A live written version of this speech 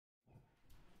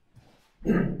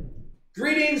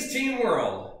Greetings, Team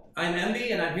World. I'm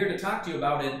embii, and I'm here to talk to you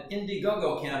about an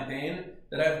Indiegogo campaign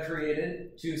that I've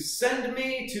created to send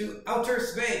me to outer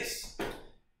space.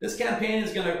 This campaign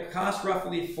is going to cost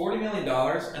roughly $40 million,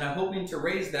 and I'm hoping to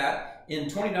raise that in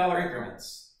 $20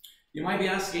 increments. You might be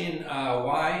asking,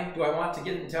 why do I want to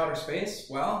get into outer space?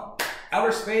 Well,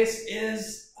 outer space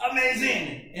is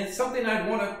amazing. It's something I've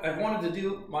wanted to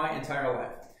do my entire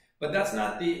life. But that's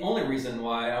not the only reason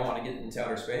why I want to get into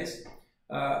outer space.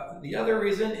 The other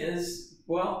reason is,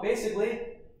 well, basically,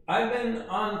 I've been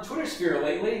on Twitter sphere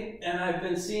lately, and I've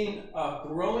been seeing a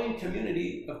growing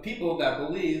community of people that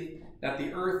believe that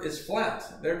the Earth is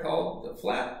flat. They're called the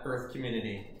Flat Earth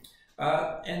community.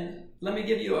 And let me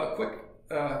give you a quick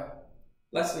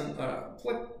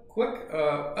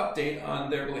update on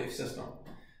their belief system.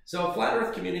 So, Flat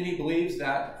Earth community believes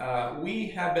that we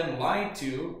have been lied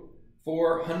to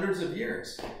for hundreds of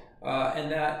years,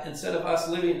 and that instead of us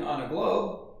living on a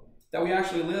globe, that we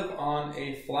actually live on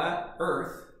a flat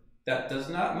Earth that does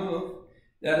not move,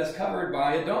 that is covered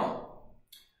by a dome.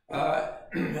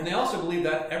 And they also believe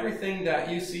that everything that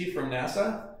you see from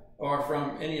NASA or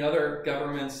from any other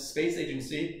government's space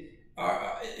agency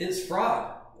is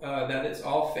fraud, that it's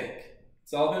all fake.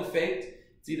 It's all been faked.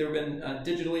 It's either been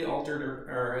digitally altered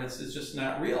or it's just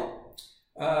not real.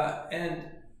 And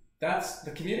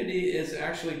the community is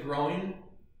actually growing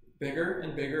bigger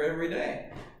and bigger every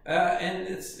day. And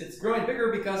it's growing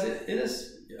bigger because it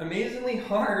is amazingly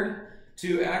hard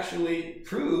to actually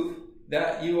prove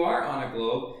that you are on a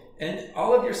globe. And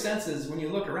all of your senses, when you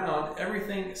look around,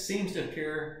 everything seems to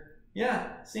appear,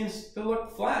 seems to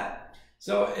look flat.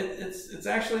 So it's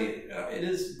actually, it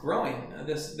is growing,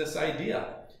 this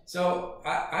idea. So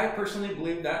I personally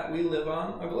believe that we live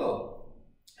on a globe.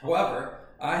 However,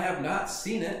 I have not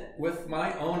seen it with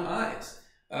my own eyes.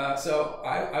 So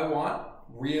I want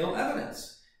real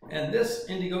evidence. And this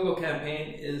Indiegogo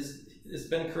campaign has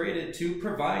been created to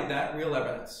provide that real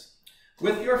evidence.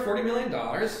 With your $40 million,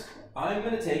 I'm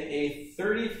going to take a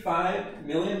 35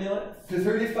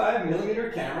 millimeter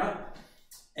camera,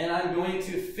 and I'm going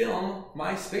to film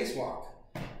my spacewalk.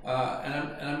 And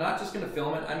I'm not just going to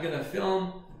film it, I'm going to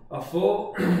film a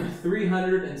full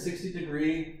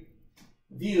 360-degree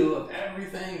view of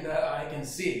everything that I can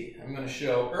see. I'm going to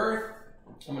show Earth,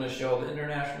 I'm going to show the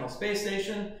International Space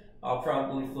Station, I'll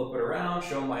probably flip it around,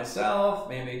 show myself,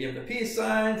 maybe give the peace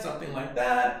sign, something like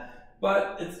that,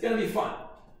 but it's going to be fun.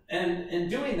 And in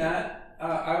doing that,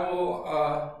 I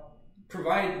will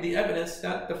provide the evidence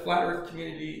that the Flat Earth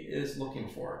community is looking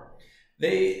for.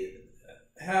 There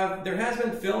has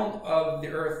been film of the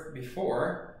Earth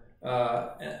before,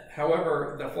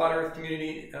 however, the Flat Earth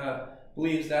community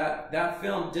believes that that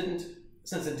film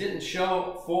since it didn't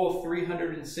show full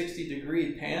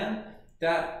 360-degree pan,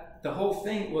 that the whole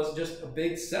thing was just a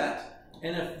big set.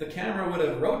 And if the camera would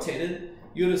have rotated,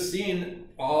 you'd have seen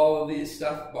all of these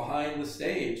stuff behind the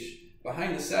stage,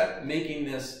 behind the set, making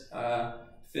this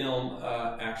film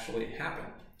actually happen.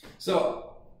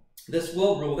 So this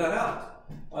will rule that out.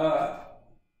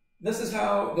 This is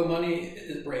how the money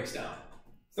breaks down.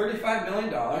 $35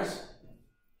 million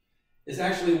is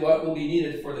actually what will be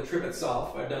needed for the trip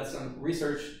itself. I've done some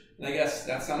research, and I guess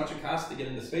that's how much it costs to get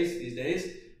into space these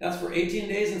days. That's for 18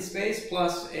 days in space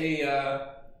plus a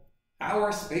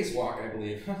hour spacewalk, I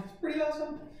believe. It's pretty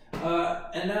awesome.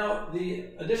 And now the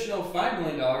additional $5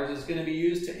 million is going to be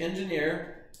used to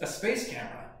engineer a space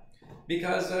camera.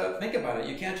 Because think about it,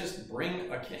 you can't just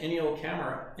bring any old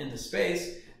camera into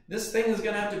space. This thing is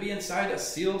going to have to be inside a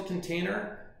sealed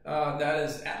container that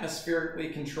is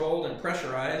atmospherically controlled and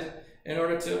pressurized in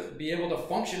order to be able to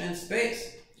function in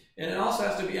space. And it also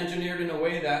has to be engineered in a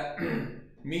way that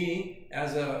me,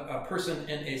 as a person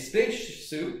in a space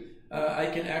suit, I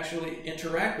can actually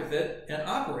interact with it and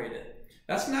operate it.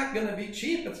 That's not going to be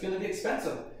cheap, it's going to be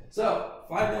expensive. So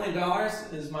 $5 million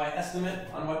is my estimate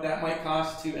on what that might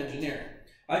cost to engineer.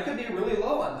 I could be really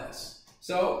low on this.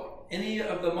 So any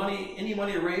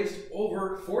money raised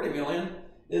over $40 million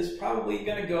is probably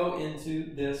going to go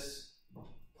into this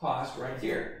cost right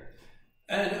here.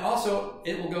 And also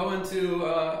it will go into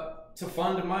to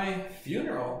fund my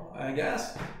funeral, I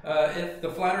guess. If the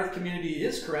Flat Earth community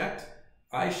is correct,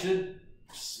 I should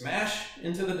smash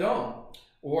into the dome,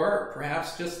 or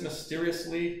perhaps just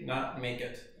mysteriously not make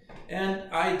it. And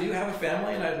I do have a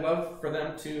family, and I'd love for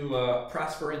them to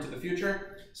prosper into the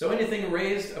future. So anything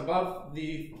raised above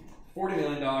the $40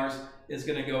 million is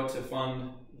going to go to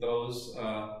fund those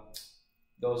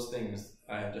things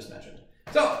I have just mentioned.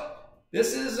 So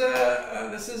this is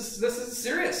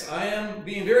serious. I am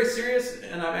being very serious,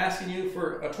 and I'm asking you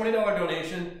for a $20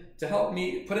 donation to help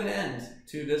me put an end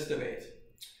to this debate.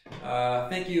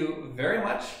 Thank you very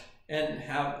much, and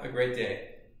have a great day.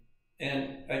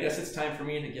 And I guess it's time for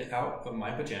me to get out of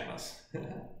my pajamas.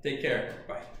 Take care.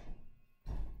 Bye.